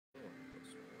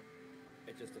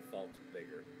just a fault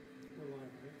bigger.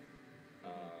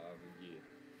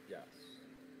 Yes.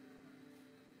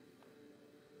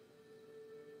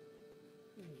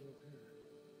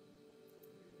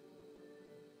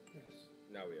 Yes.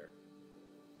 Now we are.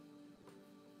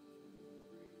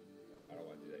 I don't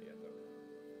want to do that yet, though.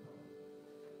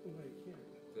 Well, you can't.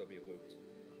 It'll be looped.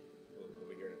 We'll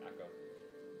be hearing an echo.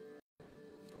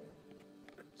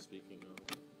 Speaking of.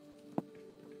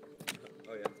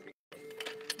 Oh, yeah.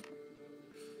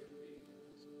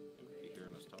 Be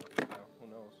hearing us talk. Who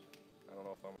knows? I don't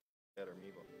know if I'm dead or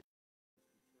me, but.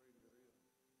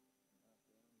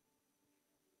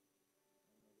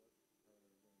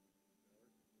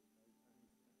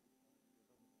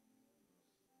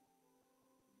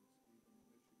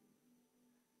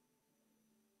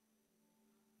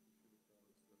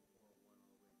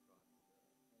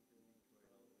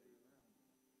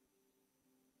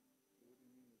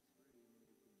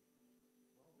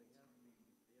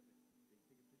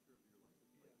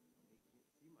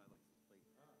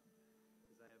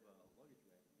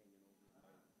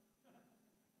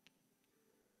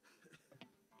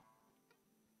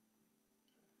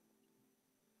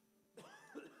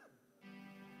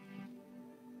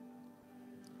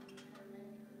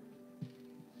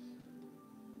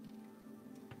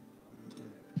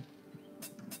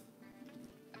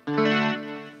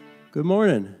 Good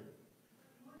morning.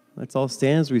 Let's all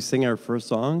stand as we sing our first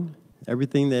song,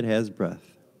 Everything That Has Breath.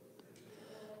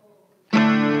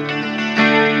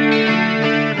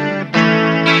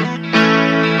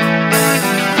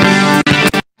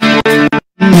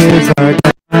 He is our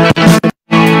God,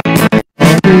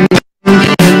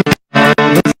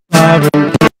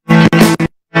 sovereign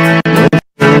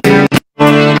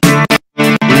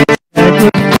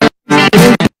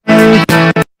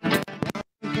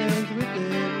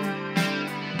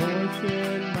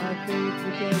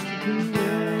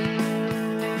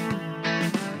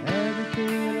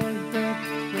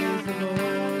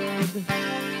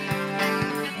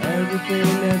everything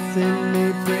that's in me,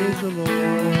 praise the Lord.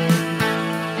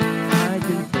 I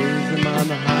can praise Him on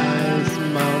the highest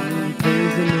mountain,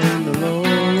 praise Him in the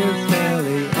lowest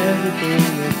valley. Everything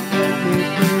that's in me,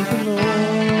 praise the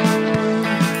Lord.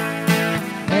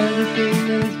 Everything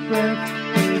that's breath,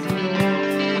 praise the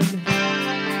Lord.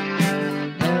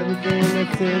 Everything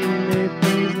that's in me,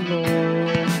 praise the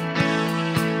Lord.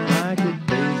 I can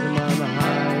praise Him on the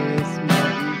highest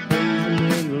mountain, praise Him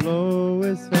in the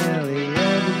lowest valley.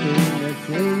 Everything that's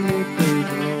in me, praise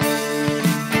the Lord.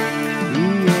 He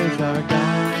is our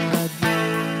God.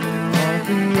 All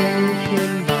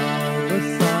creation bow, the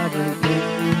sovereign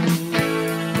King,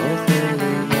 most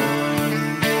holy one.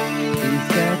 He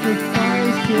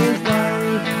sacrificed His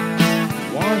life,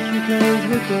 washed your clothes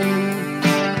within,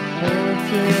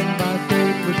 fortune by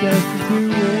faith, we're destined to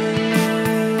win.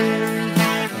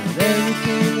 And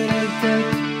everything that has breath,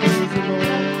 praise the Lord.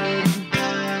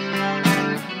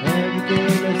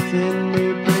 Everything that's in me,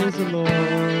 praise the Lord.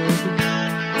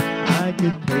 I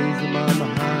could praise Him on the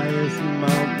highest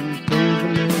mountain, praise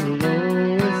Him in the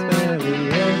lowest valley.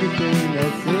 Everything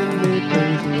that's in me,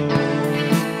 praise the Lord.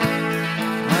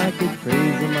 I could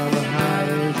praise Him on the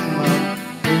highest mountain,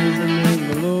 praise Him in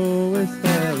the lowest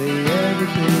valley.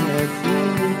 Everything that's in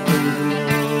me, praise the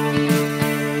Lord.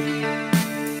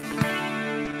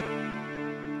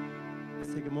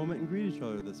 Let's take a moment and greet each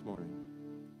other this morning.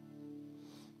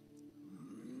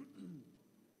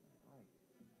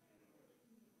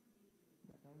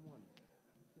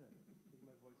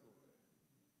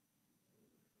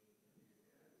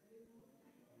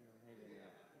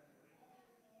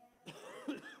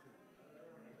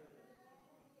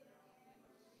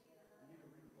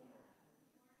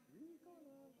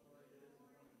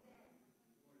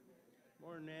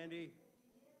 Morning, Andy.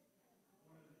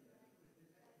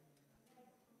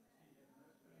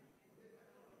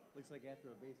 Looks like after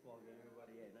a baseball game,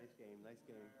 everybody, yeah, nice game, nice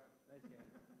game, nice game.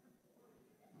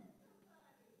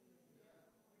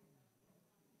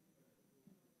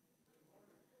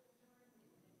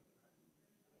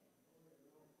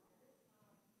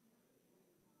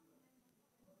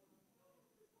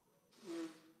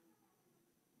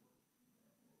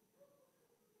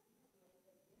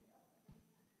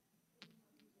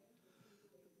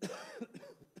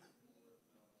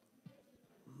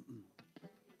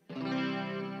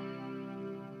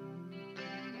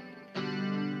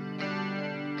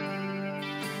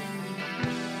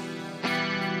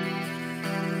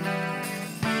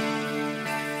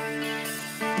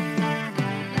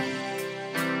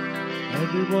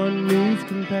 Everyone needs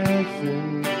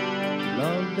compassion,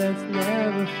 love that's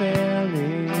never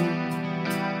failing.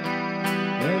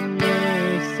 When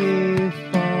mercy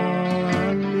fall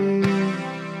on me,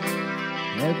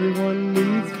 Everyone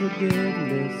needs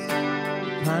forgiveness,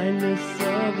 the kindness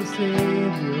of a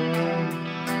Savior,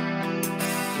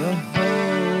 the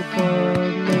hope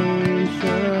of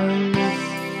nations.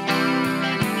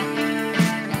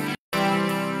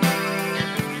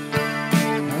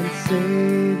 And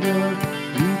Savior,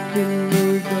 you can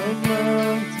move the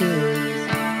mountains.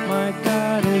 My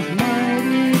God is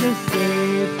mighty to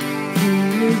save. He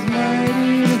is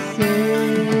mighty to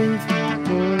save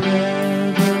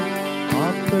forever.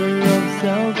 Author of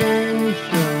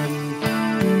salvation,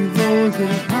 He rose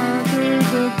and conquered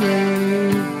the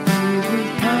grave. Jesus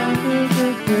conquered the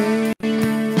grave.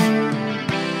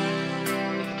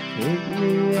 Take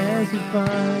me as you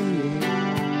find me,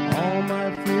 all my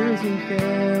fears and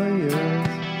failures.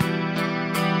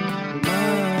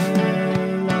 My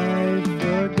life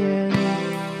again,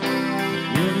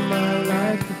 give my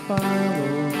life to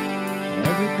follow.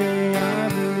 Every day I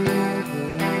believe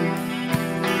in.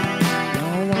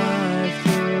 Now I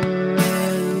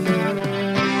surrender.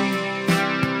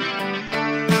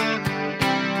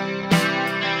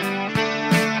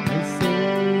 And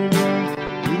Savior,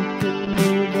 you can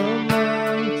move the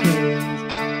mountains.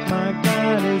 My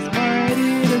God is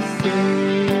mighty to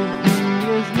save. He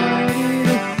is mighty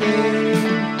to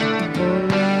save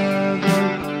forever.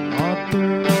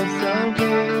 Author of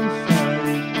salvation,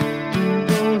 He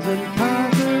rose and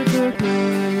conquered the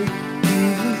grave.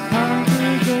 Jesus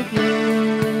conquered the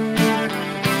grave.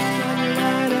 Shine your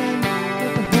light and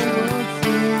let the whole world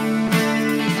see.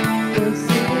 We're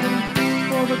singing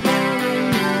for the glory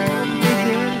of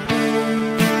risen King.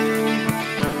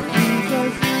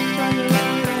 Jesus, shine your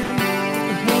light and let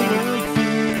the whole world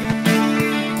see.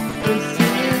 We're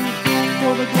singing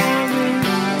for the glory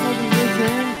of the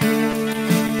risen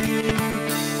King.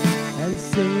 And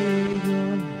Savior,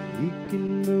 He can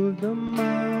move the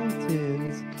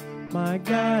mountains. My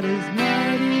God is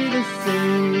mighty to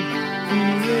save. He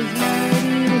is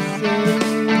mighty to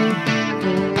save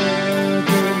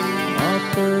forever.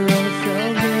 Author of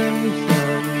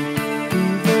salvation, He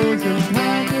rose and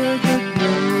conquered the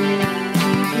grave.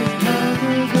 Jesus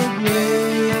conquered the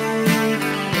grave.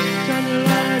 Shine your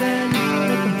light and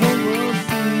let the whole world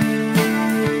see.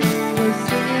 We're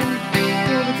singing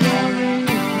for the glory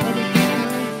of the King.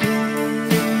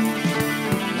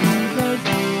 Jesus,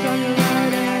 shine your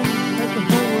light and let the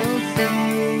whole world see.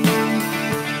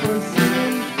 We're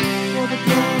singing for the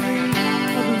glory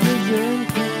of the risen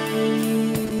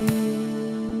King.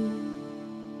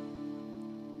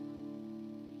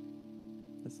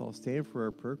 Let's all stand for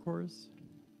our prayer chorus.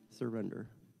 Surrender.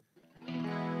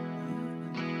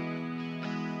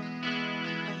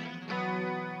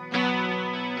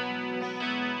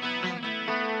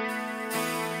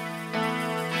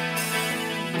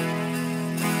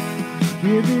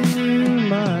 Giving you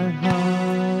my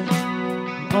heart,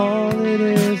 all it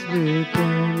is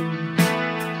within.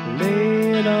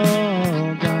 Lay it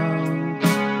all down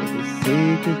for the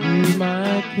sake of you,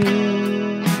 my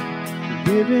King.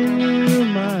 Giving you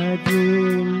my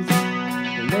dreams,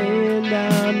 laying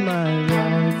down my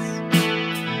rights.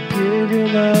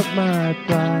 Giving up my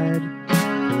pride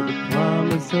for the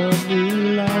promise of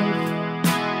new life.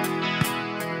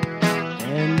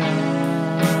 And I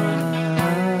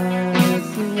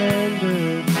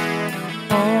surrender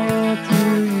all to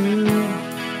you,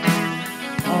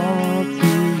 all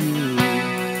to you.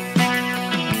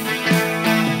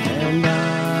 And I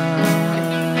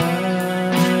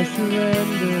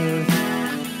surrender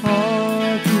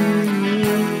all to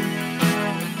you,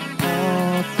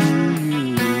 all to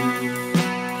you.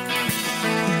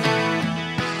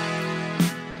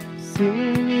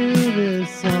 Singing you this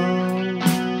song,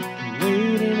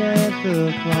 waiting at the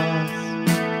cross.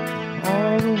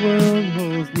 All the world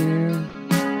holds near,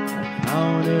 I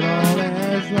count it all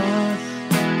as lost.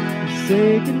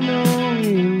 Forsaken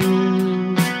knowing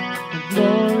you, the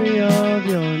glory of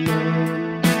your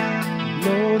name.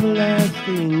 Know the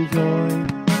lasting joy,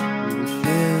 you're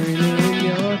sharing in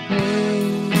your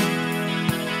pain.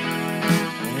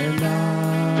 And I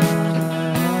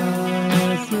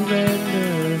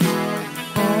surrender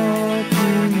all to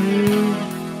you,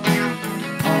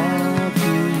 all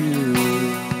to you.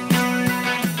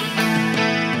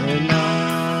 And I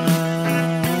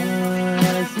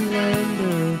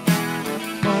surrender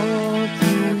all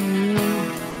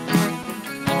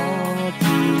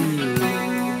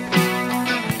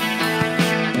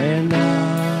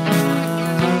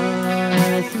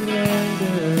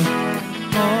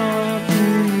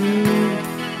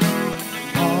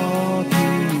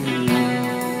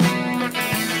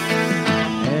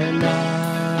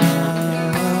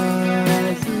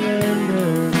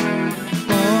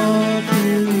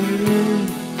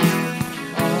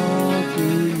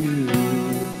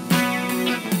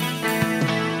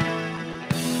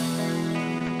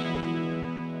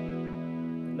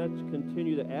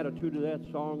attitude of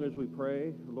that song as we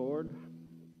pray, Lord.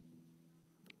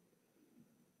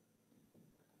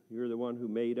 You're the one who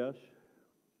made us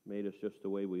just the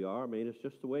way we are, made us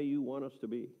just the way you want us to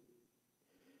be.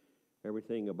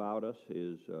 Everything about us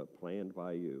is planned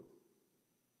by you.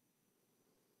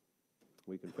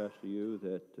 We confess to you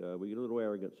that we get a little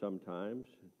arrogant sometimes.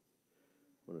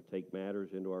 Want to take matters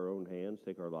into our own hands,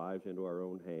 take our lives into our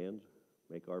own hands,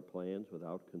 make our plans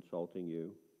without consulting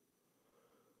you.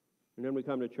 And then we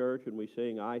come to church and we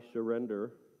sing, I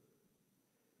surrender.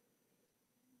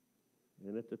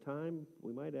 And at the time,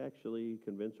 we might actually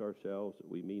convince ourselves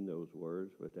that we mean those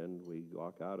words, but then we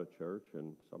walk out of church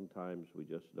and sometimes we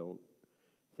just don't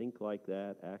think like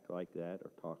that, act like that,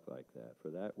 or talk like that.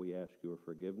 For that, we ask your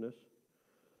forgiveness.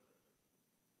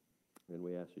 And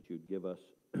we ask that you'd give us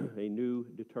a new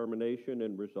determination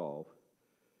and resolve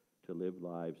to live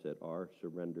lives that are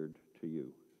surrendered to you.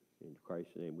 In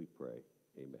Christ's name we pray.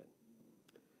 Amen.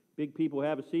 Big people,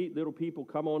 have a seat. Little people,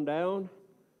 come on down.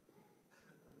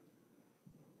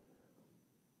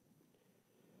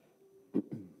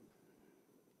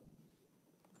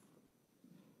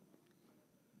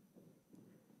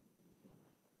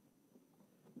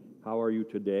 How are you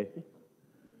today?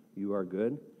 You are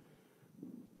good?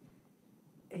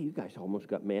 Hey, you guys almost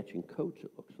got matching coats,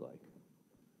 it looks like.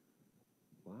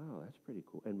 Wow, that's pretty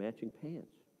cool. And matching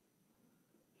pants,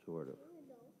 sort of.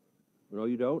 No,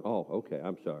 you don't? Oh, okay,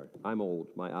 I'm sorry. I'm old.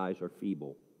 My eyes are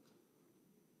feeble.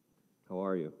 How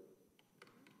are you?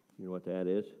 You know what that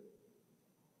is?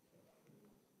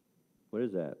 What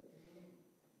is that?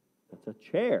 That's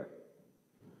a chair.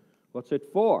 What's it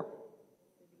for?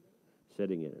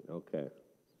 Sitting in it, okay.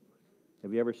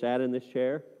 Have you ever sat in this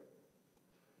chair?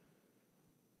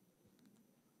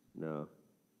 No.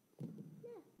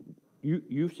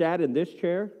 You sat in this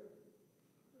chair?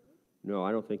 No,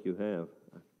 I don't think you have.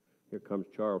 Here comes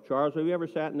Charles. Charles, have you ever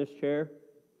sat in this chair?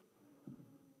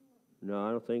 No,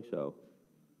 I don't think so.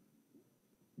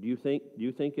 Do you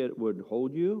think it would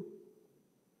hold you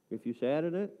if you sat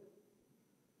in it?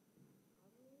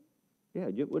 Yeah,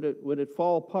 would it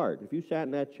fall apart? If you sat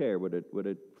in that chair, would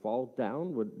it fall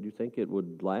down? Do you think it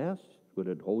would last? Would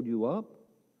it hold you up?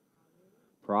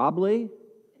 Probably.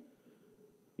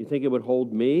 You think it would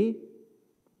hold me?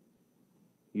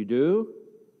 You do?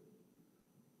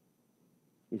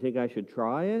 You think I should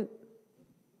try it?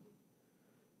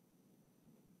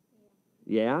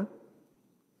 Yeah?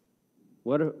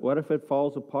 What if it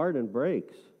falls apart and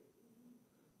breaks?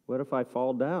 What if I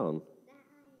fall down?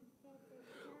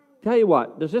 Tell you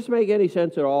what, does this make any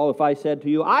sense at all if I said to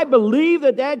you, I believe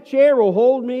that chair will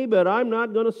hold me, but I'm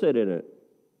not going to sit in it?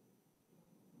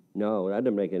 No, that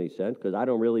doesn't make any sense because I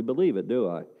don't really believe it, do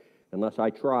I? Unless I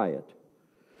try it.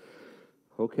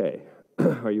 Okay,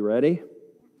 are you ready?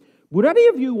 Would any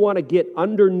of you want to get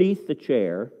underneath the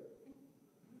chair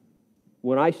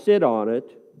when I sit on it,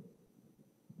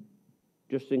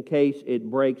 just in case it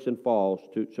breaks and falls,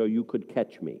 so you could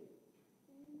catch me?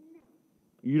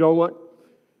 You don't want...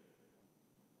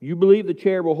 You believe the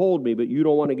chair will hold me, but you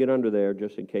don't want to get under there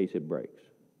just in case it breaks.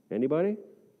 Anybody?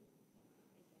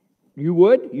 You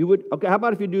would? You would? Okay, how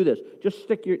about if you do this? Just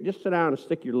sit down and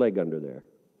stick your leg under there.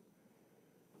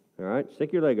 All right,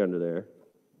 stick your leg under there.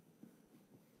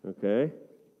 Okay.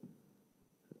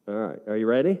 All right, are you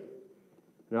ready?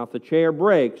 Now, if the chair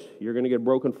breaks, you're going to get a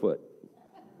broken foot.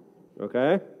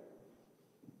 Okay?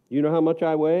 You know how much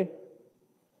I weigh?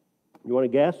 You want to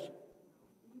guess?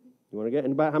 You want to get?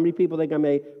 And about how many people think I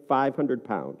weigh 500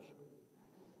 pounds?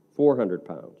 400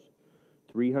 pounds?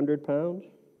 300 pounds?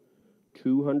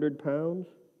 200 pounds?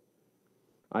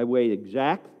 I weigh the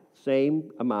exact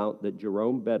same amount that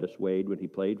Jerome Bettis weighed when he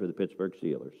played for the Pittsburgh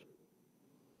Steelers.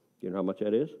 You know how much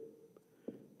that is?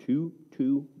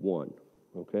 221.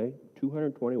 Okay?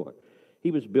 221.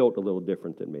 He was built a little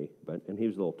different than me, and he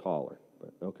was a little taller.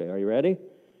 But okay, are you ready?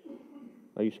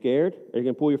 Are you scared? Are you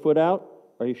going to pull your foot out?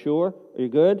 Are you sure? Are you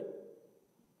good?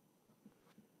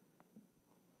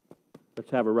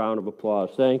 Let's have a round of applause.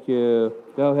 Thank you.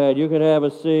 Go ahead. You can have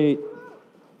a seat.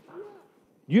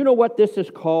 Do you know what this is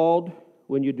called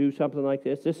when you do something like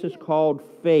this? This is called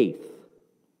faith.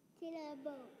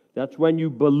 That's when you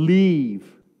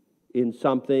believe in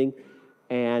something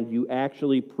and you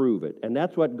actually prove it. And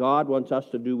that's what God wants us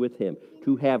to do with Him.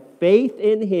 To have faith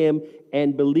in Him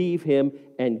and believe Him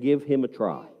and give Him a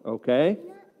try. Okay?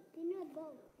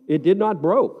 It did not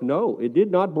broke. No, it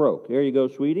did not broke. There you go,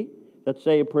 sweetie. Let's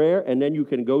say a prayer, and then you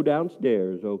can go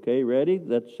downstairs. Okay, ready?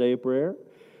 Let's say a prayer.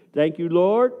 Thank you,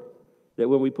 Lord, that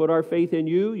when we put our faith in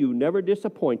you, you never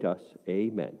disappoint us.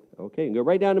 Amen. Okay, and go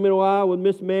right down the middle aisle with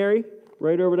Miss Mary,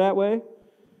 right over that way.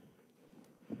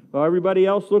 While everybody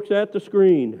else looks at the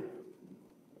screen.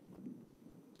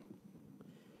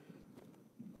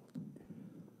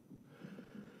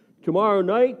 Tomorrow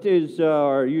night is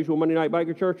our usual Monday Night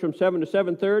Biker Church from 7 to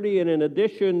 7:30, and in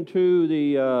addition to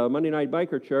the Monday Night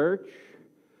Biker Church,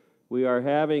 we are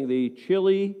having the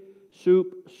chili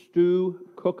soup stew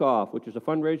cook-off, which is a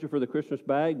fundraiser for the Christmas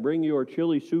bag. Bring your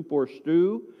chili soup or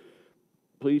stew.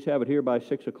 Please have it here by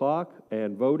 6 o'clock,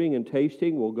 and voting and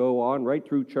tasting will go on right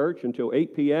through church until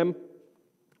 8 p.m.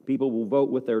 People will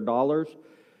vote with their dollars,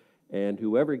 and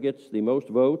whoever gets the most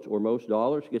votes or most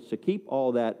dollars gets to keep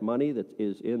all that money that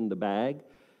is in the bag,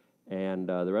 and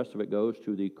the rest of it goes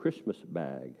to the Christmas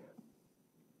bag.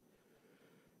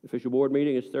 The official board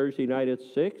meeting is Thursday night at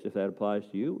 6. If that applies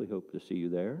to you, we hope to see you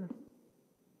there.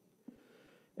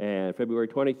 And February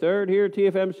 23rd here at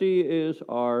TFMC is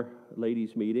our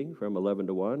ladies' meeting from 11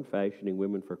 to 1, Fashioning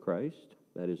Women for Christ.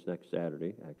 That is next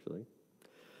Saturday, actually.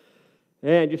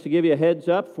 And just to give you a heads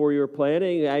up for your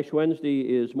planning, Ash Wednesday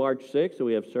is March 6th, so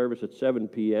we have service at 7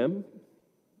 p.m.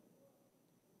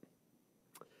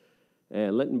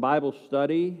 And Lenten Bible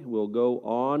study will go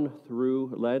on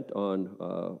through Lent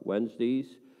on Wednesdays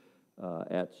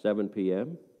at 7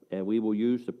 p.m. And we will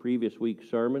use the previous week's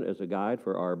sermon as a guide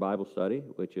for our Bible study,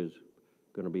 which is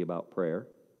going to be about prayer.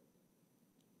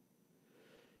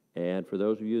 And for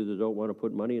those of you that don't want to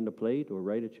put money in the plate or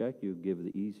write a check, you give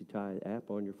the Easy Tithe app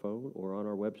on your phone or on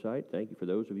our website. Thank you for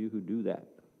those of you who do that.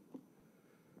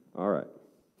 All right.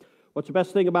 What's the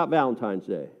best thing about Valentine's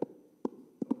Day?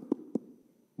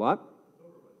 What?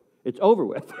 It's over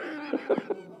with.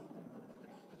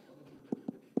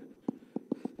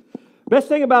 Best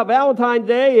thing about Valentine's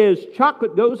Day is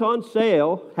chocolate goes on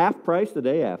sale, half price the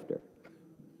day after.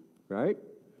 Right?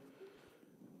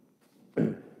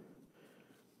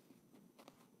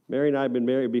 Mary and I have been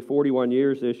married, it'll be 41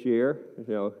 years this year.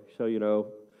 So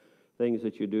things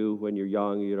that you do when you're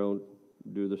young, you don't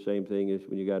do the same thing as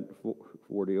when you got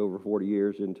over 40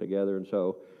 years in together. And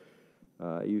so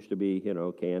it used to be,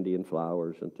 candy and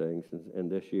flowers and things. And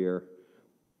this year,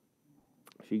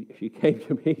 she came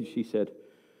to me and she said,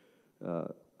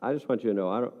 I just want you to know,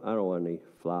 I don't want any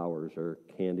flowers or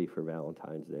candy for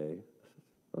Valentine's Day.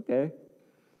 Okay.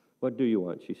 What do you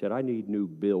want? She said, I need new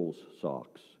Bill's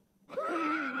socks.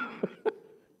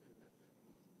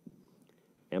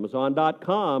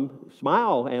 Amazon.com,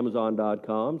 smile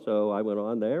Amazon.com. So I went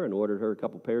on there and ordered her a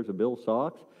couple pairs of Bill's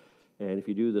socks. And if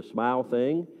you do the smile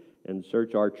thing and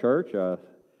search our church,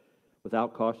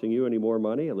 without costing you any more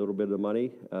money, a little bit of the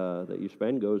money that you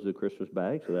spend goes to the Christmas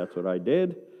bag. So that's what I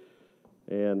did.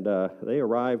 And they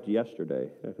arrived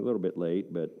yesterday, a little bit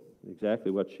late, but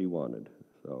exactly what she wanted.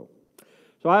 So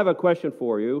I have a question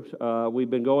for you. We've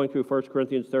been going through 1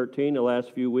 Corinthians 13 the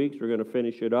last few weeks. We're going to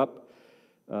finish it up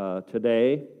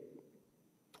today.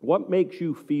 What makes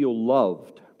you feel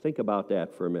loved? Think about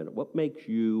that for a minute. What makes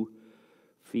you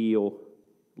feel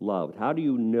loved? How do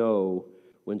you know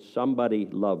when somebody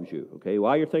loves you? Okay,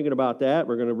 while you're thinking about that,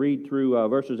 we're going to read through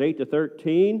verses 8 to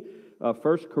 13 of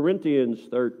 1 Corinthians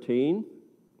 13.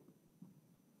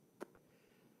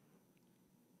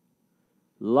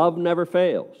 Love never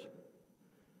fails,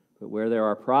 but where there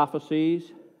are prophecies,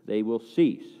 they will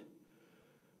cease.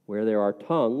 Where there are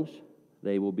tongues,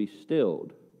 they will be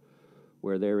stilled.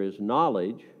 Where there is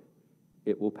knowledge,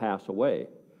 it will pass away.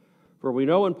 For we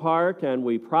know in part and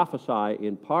we prophesy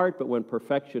in part, but when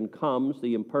perfection comes,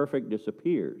 the imperfect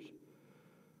disappears.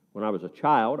 When I was a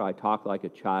child, I talked like a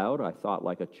child, I thought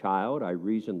like a child, I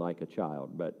reasoned like a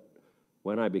child. But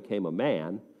when I became a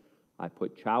man, I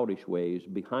put childish ways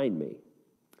behind me.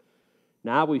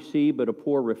 Now we see but a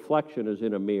poor reflection as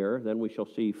in a mirror, then we shall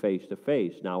see face to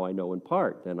face. Now I know in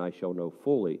part, then I shall know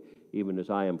fully, even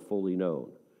as I am fully known.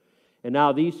 And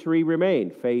now these three remain,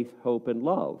 faith, hope, and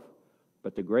love.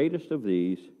 But the greatest of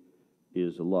these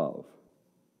is love.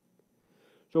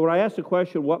 So when I ask the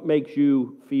question, what makes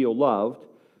you feel loved,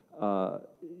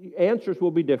 answers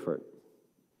will be different.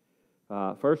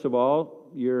 First of all,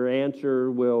 your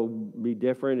answer will be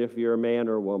different if you're a man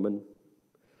or a woman.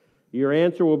 Your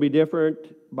answer will be different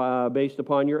based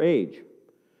upon your age.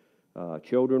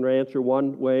 Children answer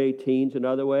one way, teens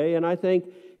another way, and I think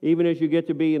even as you get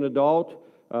to be an adult,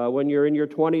 when you're in your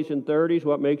 20s and 30s,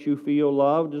 what makes you feel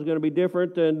loved is going to be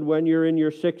different than when you're in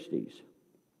your 60s.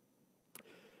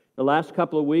 The last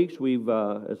couple of weeks, we've,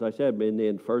 as I said, been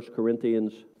in 1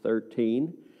 Corinthians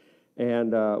 13,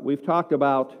 and we've talked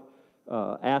about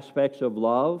aspects of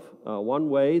love. One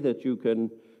way that you can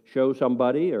show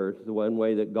somebody, or the one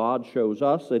way that God shows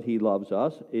us that He loves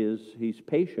us, is He's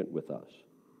patient with us.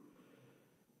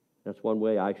 That's one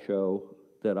way I show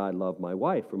that I love my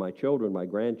wife, or my children, my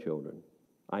grandchildren.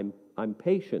 I'm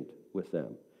patient with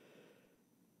them.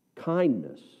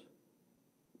 Kindness,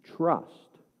 trust,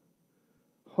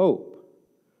 hope.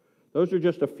 Those are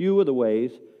just a few of the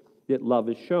ways that love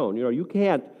is shown. You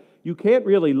can't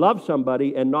really love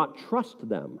somebody and not trust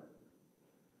them,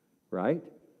 right?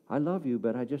 I love you,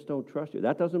 but I just don't trust you.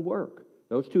 That doesn't work.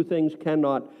 Those two things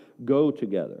cannot go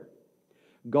together.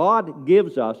 God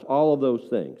gives us all of those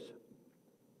things.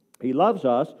 He loves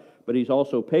us, but He's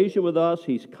also patient with us.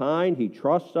 He's kind. He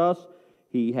trusts us.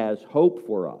 He has hope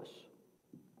for us.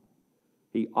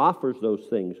 He offers those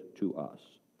things to us.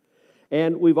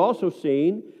 And we've also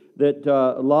seen that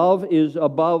love is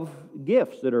above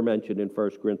gifts that are mentioned in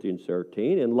 1 Corinthians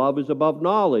 13, and love is above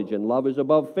knowledge, and love is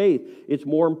above faith. It's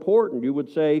more important. You would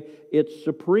say it's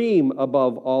supreme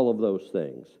above all of those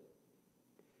things.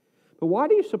 But why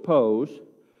do you suppose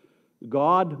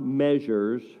God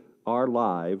measures our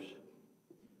lives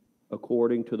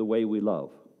according to the way we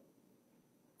love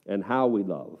and how we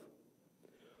love?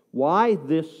 Why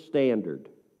this standard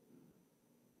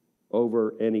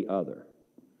over any other?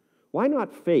 Why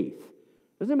not faith?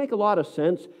 Doesn't it make a lot of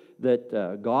sense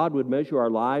that God would measure our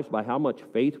lives by how much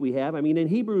faith we have? I mean, in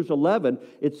Hebrews 11,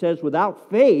 it says, without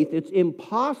faith, it's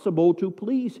impossible to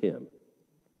please Him.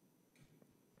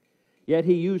 Yet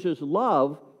He uses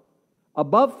love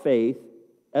above faith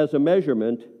as a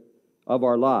measurement of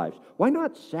our lives. Why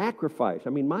not sacrifice? I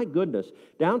mean, my goodness,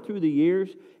 down through the years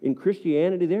in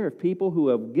Christianity, there are people who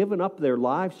have given up their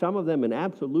lives, some of them in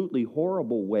absolutely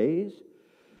horrible ways.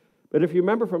 But if you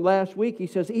remember from last week, he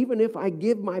says, even if I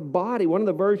give my body, one of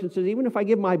the versions says, even if I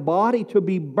give my body to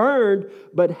be burned,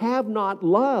 but have not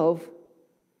love,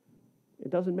 it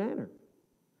doesn't matter.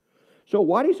 So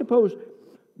why do you suppose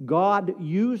God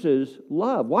uses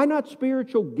love? Why not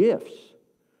spiritual gifts?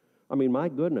 I mean, my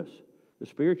goodness, the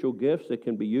spiritual gifts that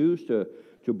can be used to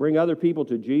bring other people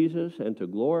to Jesus and to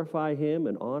glorify Him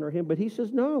and honor Him. But He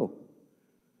says, no.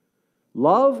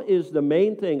 Love is the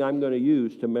main thing I'm going to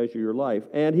use to measure your life.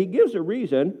 And He gives a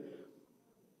reason.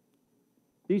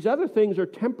 These other things are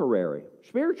temporary.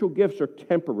 Spiritual gifts are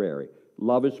temporary.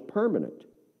 Love is permanent.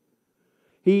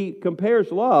 He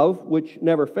compares love, which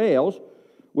never fails,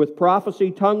 with prophecy,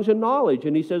 tongues, and knowledge.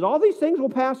 And He says, all these things will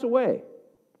pass away.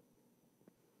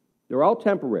 They're all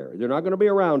temporary. They're not going to be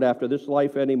around after this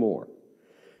life anymore.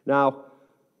 Now,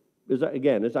 as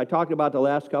I talked about the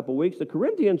last couple of weeks, the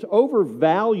Corinthians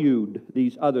overvalued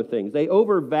these other things. They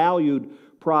overvalued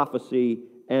prophecy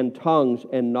and tongues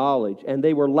and knowledge, and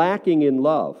they were lacking in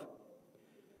love.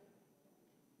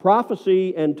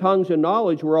 Prophecy and tongues and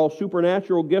knowledge were all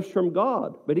supernatural gifts from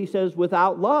God. But he says,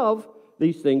 without love,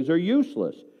 these things are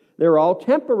useless. They're all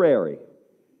temporary.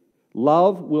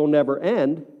 Love will never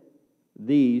end.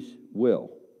 These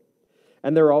will.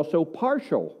 And they're also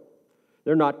partial.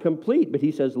 They're not complete, but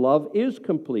he says love is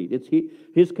complete.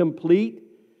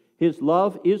 His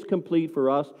love is complete for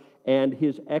us, and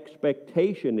His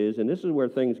expectation is, and this is where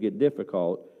things get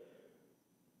difficult,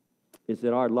 is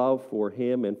that our love for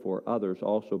Him and for others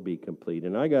also be complete.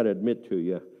 And I got to admit to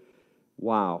you,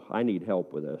 wow, I need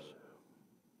help with this.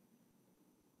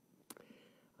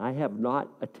 I have not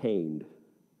attained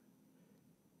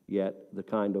yet the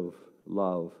kind of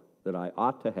love that I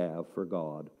ought to have for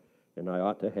God and I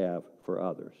ought to have for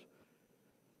others.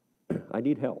 I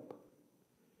need help.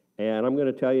 And I'm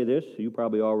going to tell you this, you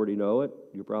probably already know it,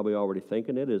 you're probably already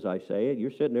thinking it as I say it.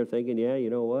 You're sitting there thinking, yeah, you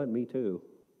know what, me too.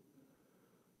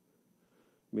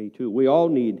 Me too. We all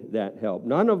need that help.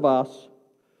 None of us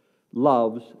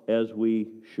loves as we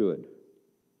should.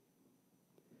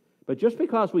 But just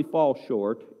because we fall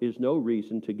short is no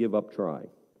reason to give up trying.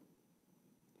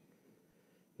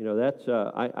 You know, that's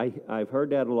I've heard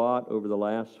that a lot over the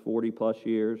last 40-plus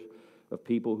years of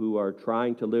people who are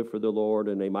trying to live for the Lord,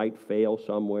 and they might fail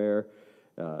somewhere,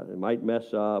 they might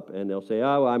mess up, and they'll say,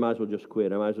 oh, I might as well just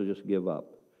quit. I might as well just give up.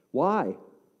 Why?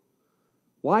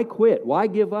 Why quit? Why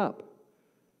give up?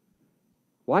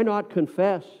 Why not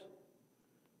confess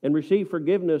and receive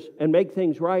forgiveness and make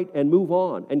things right and move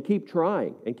on and keep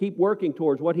trying and keep working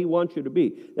towards what He wants you to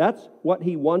be? That's what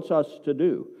He wants us to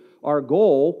do. Our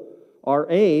goal, our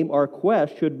aim, our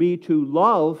quest should be to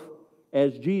love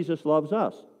as Jesus loves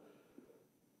us.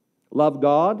 Love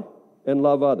God and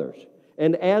love others.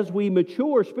 And as we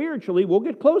mature spiritually, we'll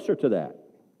get closer to that.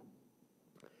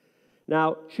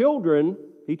 Now, children,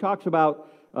 he talks about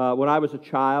when I was a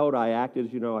child, I acted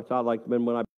as, I thought like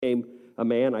when I became a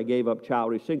man, I gave up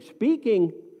childish things.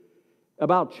 Speaking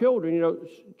about children,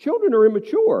 children are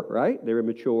immature, right? They're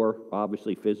immature,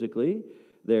 obviously, physically.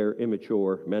 They're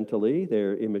immature mentally.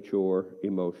 They're immature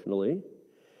emotionally.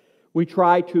 We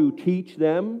try to teach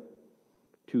them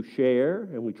to share,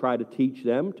 and we try to teach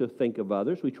them to think of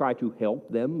others. We try to help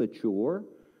them mature,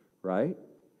 right?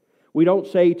 We don't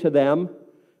say to them,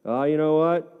 you know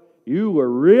what? you were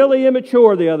really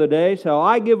immature the other day, so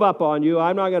I give up on you.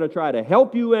 I'm not going to try to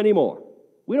help you anymore.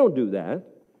 We don't do that.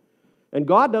 And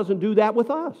God doesn't do that with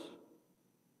us.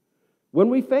 When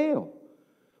we fail,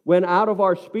 when out of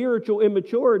our spiritual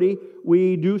immaturity,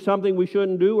 we do something we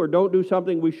shouldn't do or don't do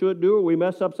something we should do or we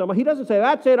mess up somehow, He doesn't say,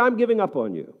 that's it, I'm giving up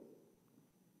on you.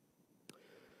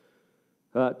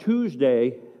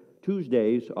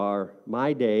 Tuesdays are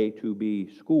my day to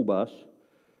be school bus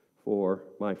for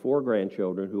my 4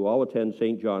 grandchildren who all attend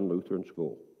St. John Lutheran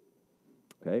School.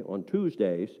 Okay, on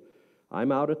Tuesdays,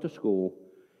 I'm out at the school,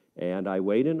 and I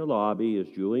wait in the lobby as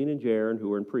Julian and Jaron,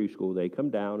 who are in preschool, they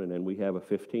come down, and then we have a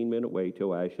 15-minute wait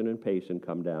till Ashton and Payson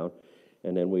come down,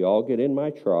 and then we all get in my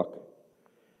truck,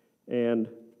 and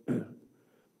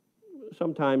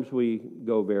sometimes we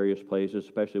go various places,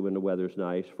 especially when the weather's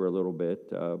nice for a little bit,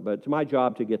 but it's my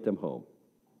job to get them home.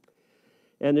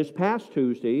 And this past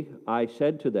Tuesday, I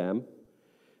said to them,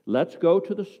 let's go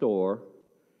to the store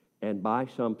and buy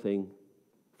something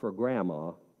for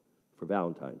Grandma for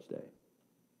Valentine's Day.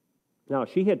 Now,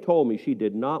 she had told me she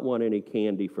did not want any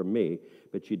candy from me,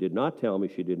 but she did not tell me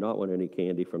she did not want any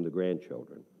candy from the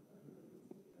grandchildren.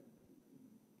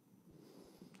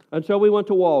 And so we went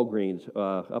to Walgreens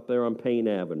up there on Payne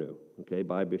Avenue, okay,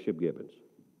 by Bishop Gibbons.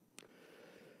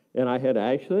 And I had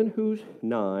Ashlyn, who's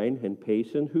 9, and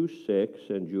Payson, who's 6,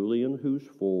 and Julian, who's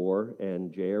 4,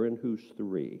 and Jaron, who's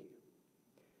 3.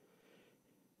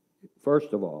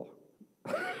 First of all,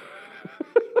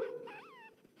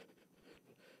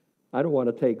 I don't want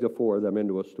to take the 4 of them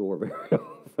into a store very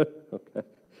often. Okay.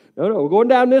 No, we're going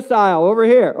down this aisle, over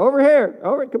here, come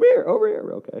here, over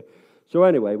here, okay. So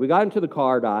anyway, we got into the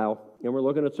card aisle, and we're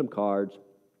looking at some cards,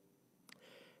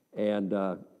 and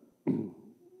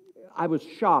I was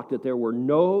shocked that there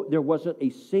wasn't a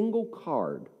single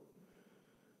card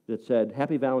that said,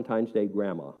 Happy Valentine's Day,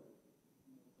 Grandma.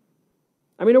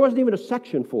 I mean, there wasn't even a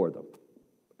section for them,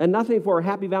 and nothing for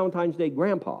Happy Valentine's Day,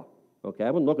 Grandpa. Okay,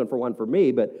 I wasn't looking for one for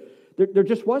me, but there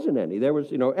just wasn't any. There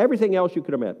was, everything else you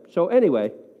could have met. So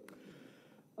anyway,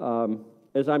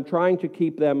 as I'm trying to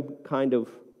keep them kind of,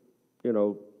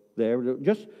 there,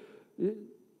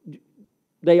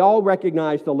 they all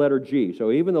recognize the letter G.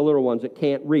 So even the little ones that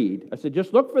can't read, I said,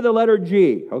 just look for the letter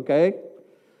G, okay?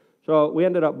 So we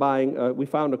ended up buying, we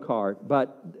found a card,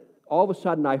 but all of a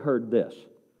sudden I heard this.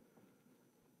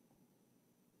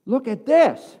 Look at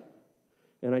this.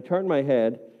 And I turned my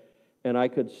head, and I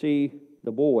could see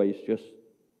the boys just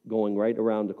going right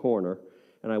around the corner.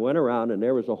 And I went around, and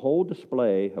there was a whole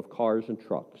display of cars and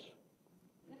trucks.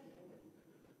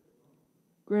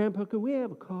 Grandpa, can we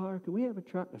have a car? Can we have a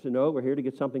truck? I said, no, we're here to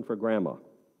get something for Grandma.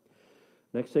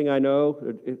 Next thing I know,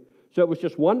 so it was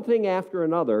just one thing after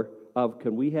another of,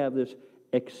 can we have this,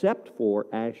 except for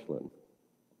Ashlyn.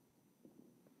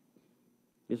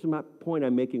 This is my point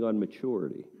I'm making on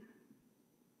maturity.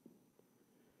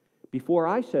 Before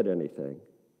I said anything,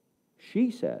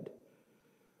 she said,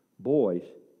 boys,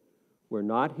 we're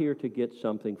not here to get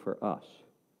something for us.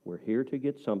 We're here to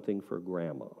get something for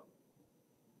Grandma.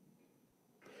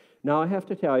 Now, I have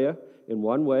to tell you, in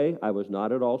one way, I was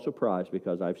not at all surprised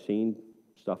because I've seen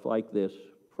stuff like this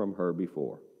from her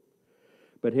before.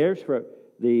 But here's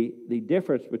the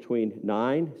difference between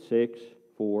 9, 6,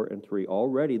 4, and 3.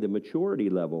 Already the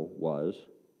maturity level was,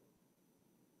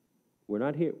 we're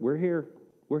not here, we're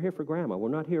here for Grandma. We're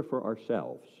not here for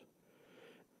ourselves.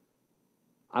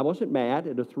 I wasn't mad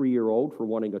at a 3-year-old for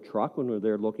wanting a truck when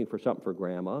they're looking for something for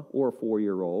Grandma, or a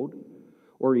 4-year-old,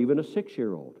 or even a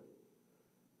 6-year-old.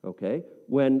 Okay?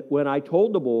 When I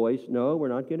told the boys, no, we're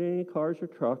not getting any cars or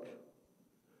trucks,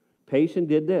 Payson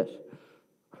did this.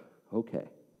 Okay.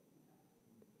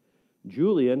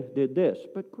 Julian did this.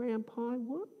 But Grandpa, I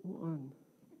want one.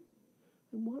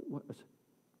 I want one.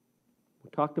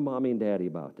 We'll talk to Mommy and Daddy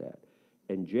about that.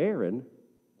 And Jaron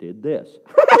did this.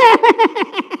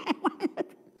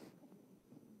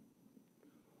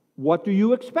 What do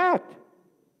you expect?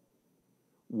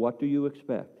 What do you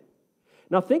expect?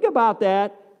 Now think about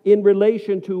that in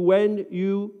relation to when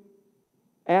you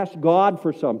ask God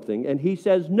for something and He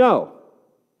says no.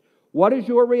 What is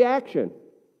your reaction?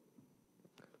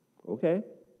 Okay.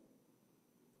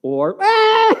 Or,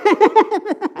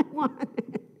 I want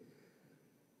it.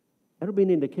 That'll be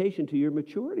an indication to your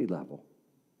maturity level.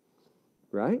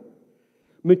 Right?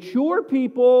 Mature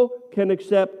people can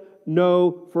accept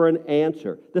no for an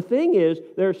answer. The thing is,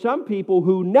 there are some people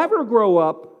who never grow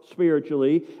up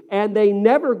spiritually and they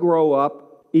never grow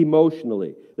up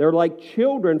emotionally. They're like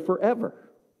children forever.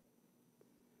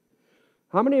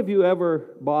 How many of you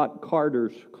ever bought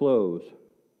Carter's clothes?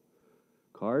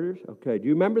 Carter's? Okay. Do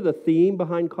you remember the theme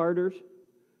behind Carter's?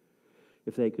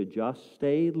 if they could just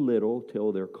stay little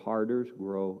till their garters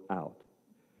grow out.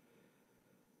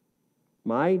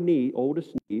 My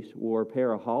oldest niece wore a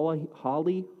pair of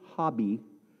Holly Hobby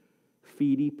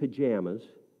Feedy pajamas.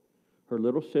 Her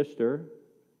little sister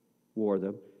wore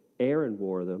them. Aaron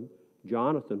wore them.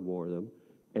 Jonathan wore them.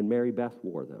 And Mary Beth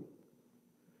wore them.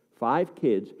 5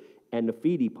 kids, and the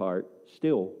Feedy part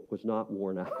still was not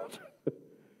worn out.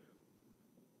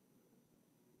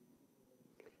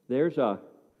 There's a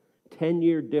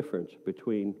 10-year difference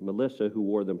between Melissa, who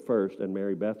wore them first, and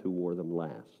Mary Beth, who wore them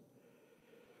last.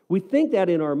 We think that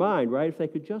in our mind, right? If they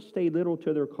could just stay little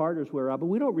till their garters wear out, but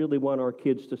we don't really want our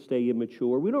kids to stay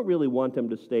immature. We don't really want them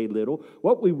to stay little.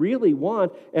 What we really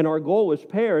want, and our goal as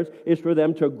parents, is for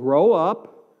them to grow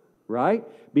up, right?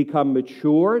 Become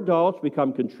mature adults,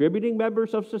 become contributing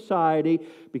members of society,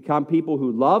 become people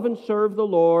who love and serve the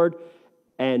Lord,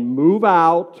 and move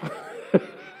out,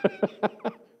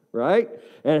 right?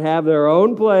 And have their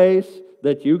own place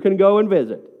that you can go and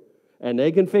visit. And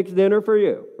they can fix dinner for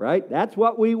you, right? That's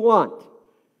what we want.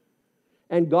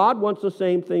 And God wants the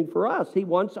same thing for us. He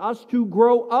wants us to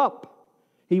grow up.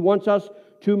 He wants us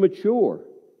to mature.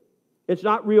 It's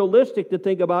not realistic to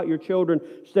think about your children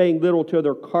staying little till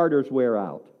their garters wear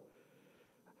out.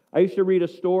 I used to read a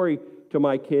story to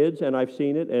my kids, and I've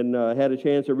seen it, and had a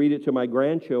chance to read it to my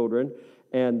grandchildren.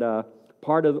 And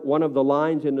one of the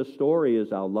lines in the story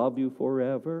is, "I'll love you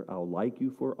forever, I'll like you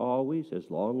for always,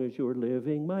 as long as you're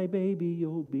living, my baby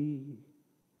you'll be."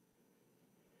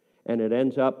 And it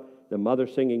ends up the mother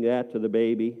singing that to the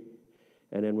baby,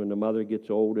 and then when the mother gets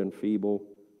old and feeble,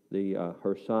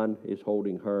 her son is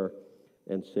holding her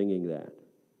and singing that.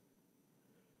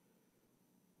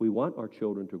 We want our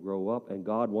children to grow up, and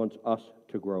God wants us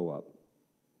to grow up.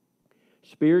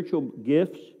 Spiritual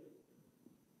gifts,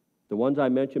 the ones I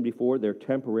mentioned before, they're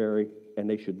temporary, and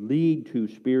they should lead to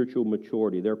spiritual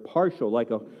maturity. They're partial,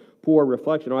 like a poor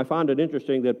reflection. I found it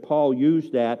interesting that Paul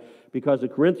used that because the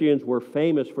Corinthians were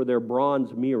famous for their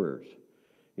bronze mirrors.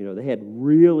 You know, they had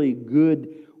really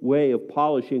good way of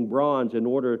polishing bronze in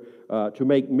order to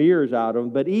make mirrors out of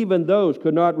them, but even those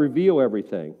could not reveal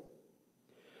everything.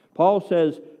 Paul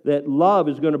says that love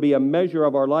is going to be a measure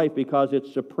of our life because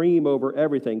it's supreme over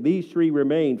everything. These 3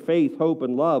 remain, faith, hope,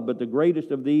 and love, but the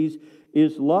greatest of these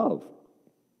is love.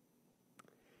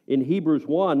 In Hebrews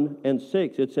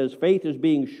 1:6, it says, "Faith is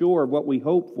being sure of what we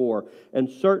hope for and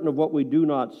certain of what we do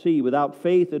not see. Without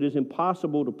faith it is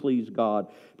impossible to please God,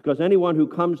 because anyone who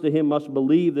comes to Him must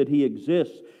believe that He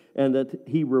exists and that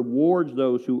He rewards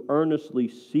those who earnestly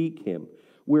seek Him."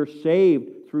 We're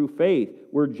saved through faith.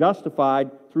 We're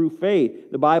justified through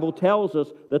faith. The Bible tells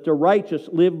us that the righteous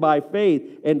live by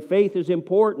faith, and faith is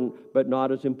important, but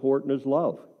not as important as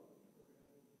love.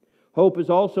 Hope is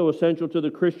also essential to the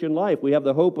Christian life. We have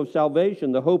the hope of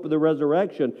salvation, the hope of the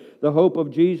resurrection, the hope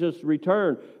of Jesus'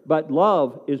 return, but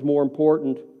love is more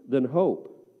important than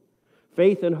hope.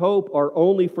 Faith and hope are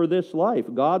only for this life.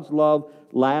 God's love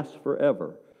lasts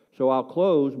forever. So I'll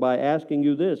close by asking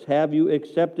you this: have you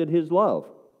accepted His love?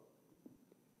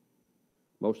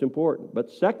 Most important. But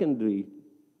secondly,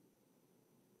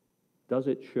 does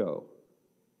it show?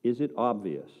 Is it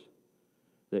obvious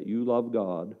that you love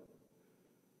God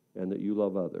and that you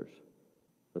love others?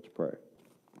 Let's pray.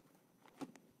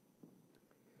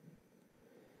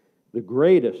 The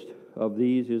greatest of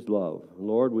these is love.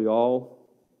 Lord, we all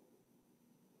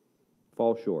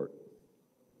fall short,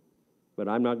 but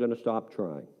I'm not going to stop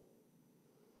trying.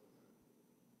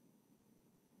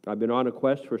 I've been on a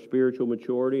quest for spiritual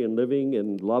maturity and living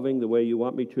and loving the way you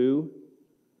want me to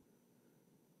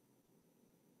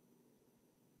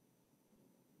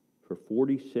for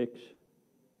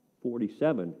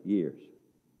 47 years.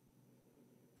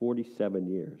 47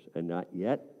 years. And not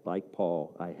yet, like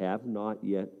Paul, I have not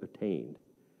yet attained.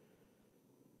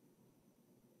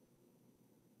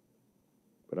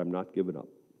 But I'm not giving up.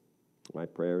 My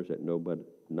prayer is that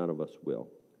none of us will.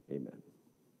 Amen.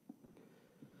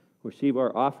 Receive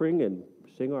our offering and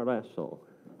sing our last song.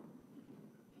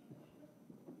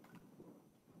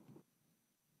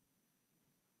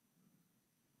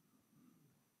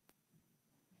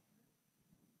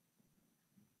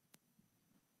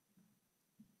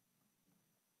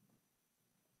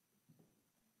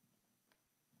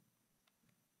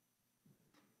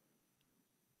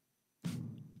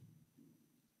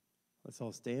 Let's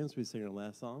all stand as we sing our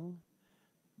last song,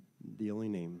 The Only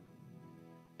Name.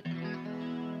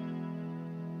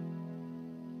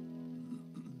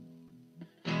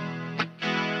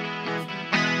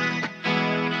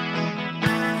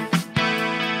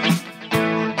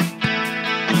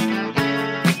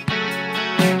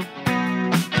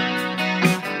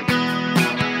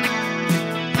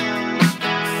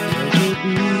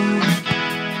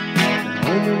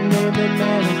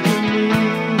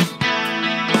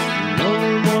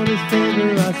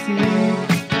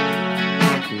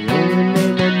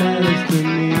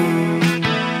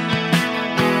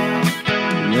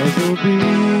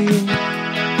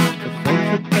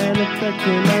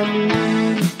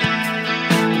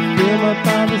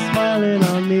 smiling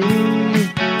on me. The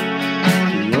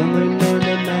only name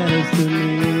that matters to me.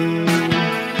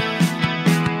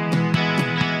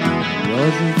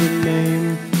 Yours is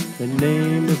the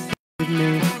name that saved me.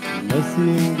 Mercy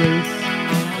and grace,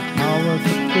 the power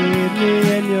forgave me,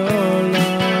 and your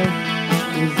love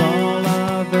is all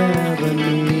I've ever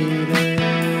needed.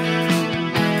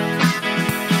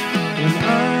 When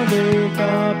I wake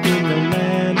up in the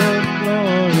land of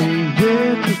glory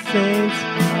with the saints,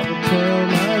 I will tell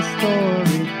my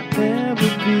story. There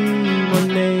will be one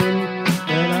name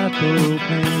that I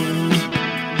proclaim.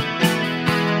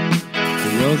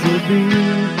 Yours will be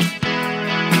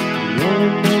the only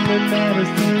name that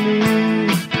matters to me.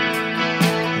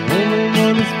 The only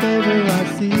one whose favor I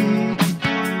seek.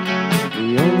 The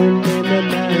only name that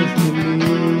matters to me.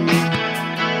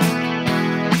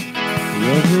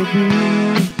 Yours will be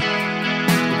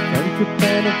the friendship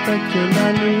and affection I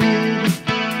need.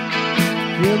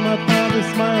 Feel my Father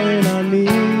smiling on me.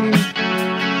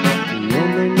 The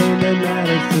only name that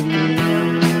matters to me.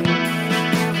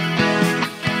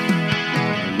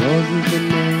 Yours is the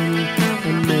name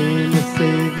that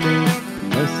saved me.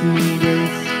 Mercy and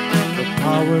grace, the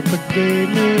power forgave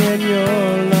me, and your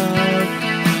love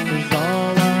is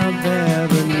all I've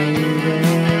ever needed.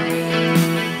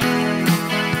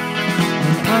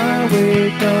 When I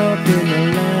wake up in the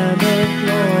land of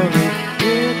glory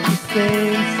with the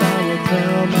saints, I will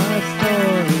tell my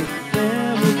story.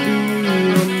 There will be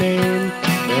a name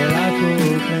that I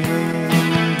proclaim.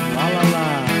 La la la.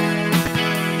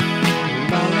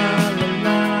 La la la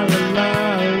la la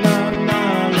la la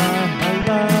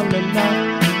la la la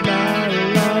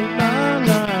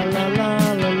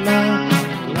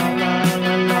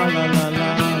la la.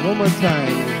 One more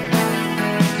time.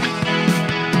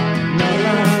 La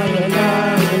la la la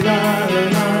la la la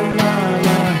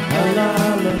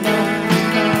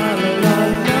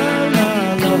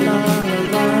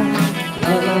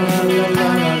la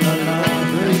la la la.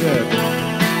 Very good.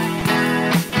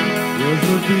 Yours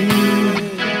will be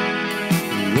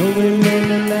the only name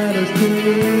that matters to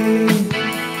me.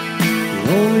 The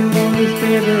only one whose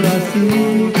favor I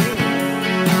seek.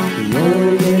 The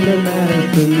only name that matters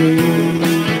to me.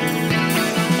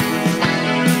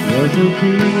 Yours will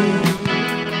be the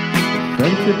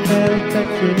friendship and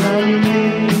affection I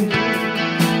need.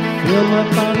 Feel my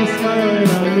Father smiling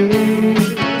on me.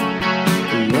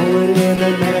 The only name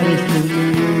that matters to me.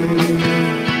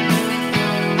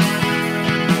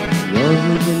 Yours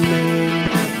is the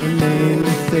name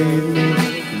that saved me.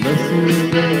 Mercy and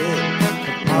grace,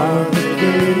 the power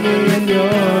forgave me, and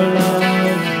your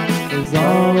love is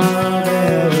all I've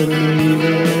ever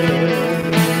needed.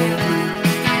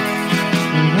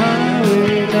 When I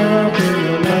wake up in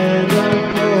the land of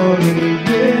glory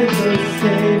with the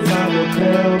saints, I will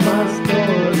tell my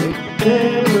story.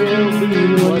 There will be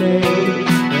one name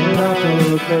that I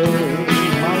proclaim.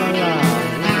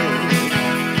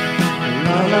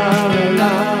 La la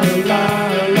la la la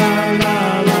la la la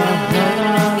la.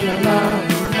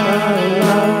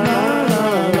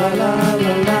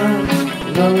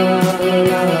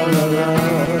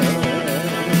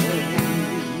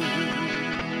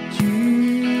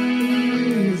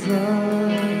 Jesus,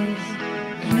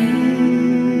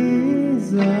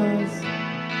 Jesus,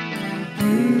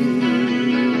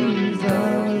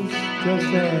 Jesus, just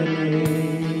that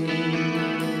name.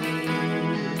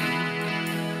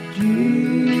 Jesus,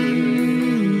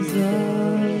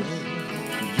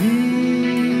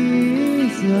 Jesus,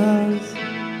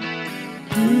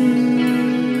 Jesus,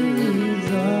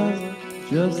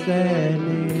 just that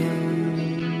name.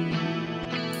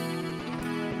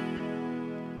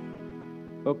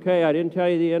 Okay, I didn't tell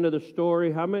you the end of the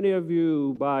story. How many of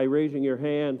you, by raising your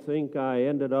hand, think I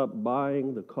ended up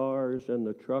buying the cars and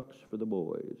the trucks for the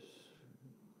boys?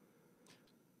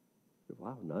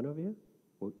 Wow, none of you?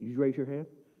 Well, you raise your hand?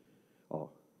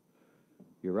 Oh,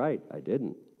 you're right, I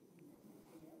didn't.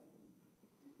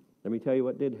 Let me tell you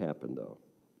what did happen, though.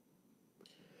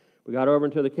 We got over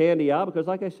into the candy aisle because,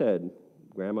 like I said,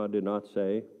 Grandma did not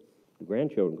say the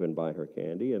grandchildren couldn't buy her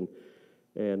candy, and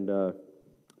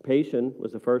Payson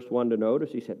was the first one to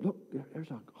notice. He said, "Look,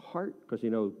 there's a heart," because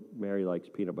Mary likes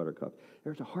peanut butter cups.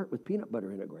 "There's a heart with peanut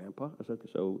butter in it, Grandpa." I said,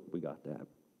 "So we got that."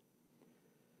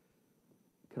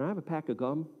 "Can I have a pack of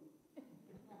gum?"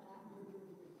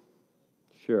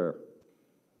 "Sure."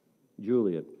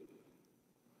 "Julian,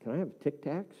 can I have Tic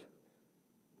Tacs?"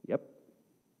 "Yep."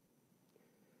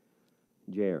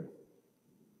 "Jaron,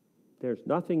 there's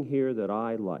nothing here that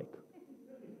I like."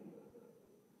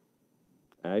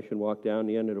 Ashton walked down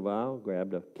the end of the aisle,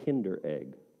 grabbed a Kinder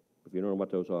Egg. If you don't know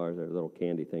what those are, they're little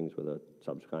candy things with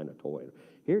some kind of toy.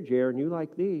 "Here, Jaron, you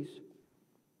like these."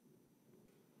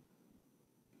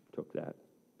 took that.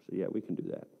 So yeah, we can do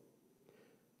that.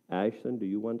 Ashton, do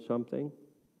you want something?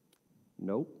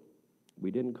 Nope.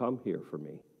 We didn't come here for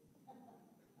me.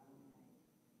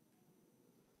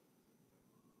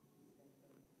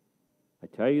 I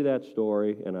tell you that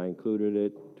story, and I included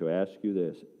it to ask you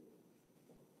this.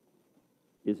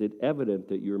 Is it evident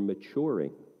that you're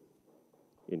maturing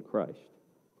in Christ?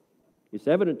 It's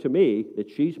evident to me that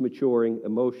she's maturing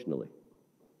emotionally.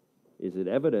 Is it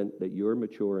evident that you're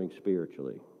maturing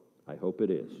spiritually? I hope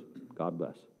it is. God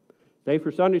bless. Stay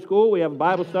for Sunday school. We have a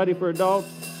Bible study for adults,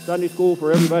 Sunday school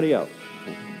for everybody else.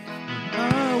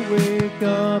 I wake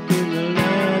up in the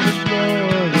land of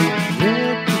snow.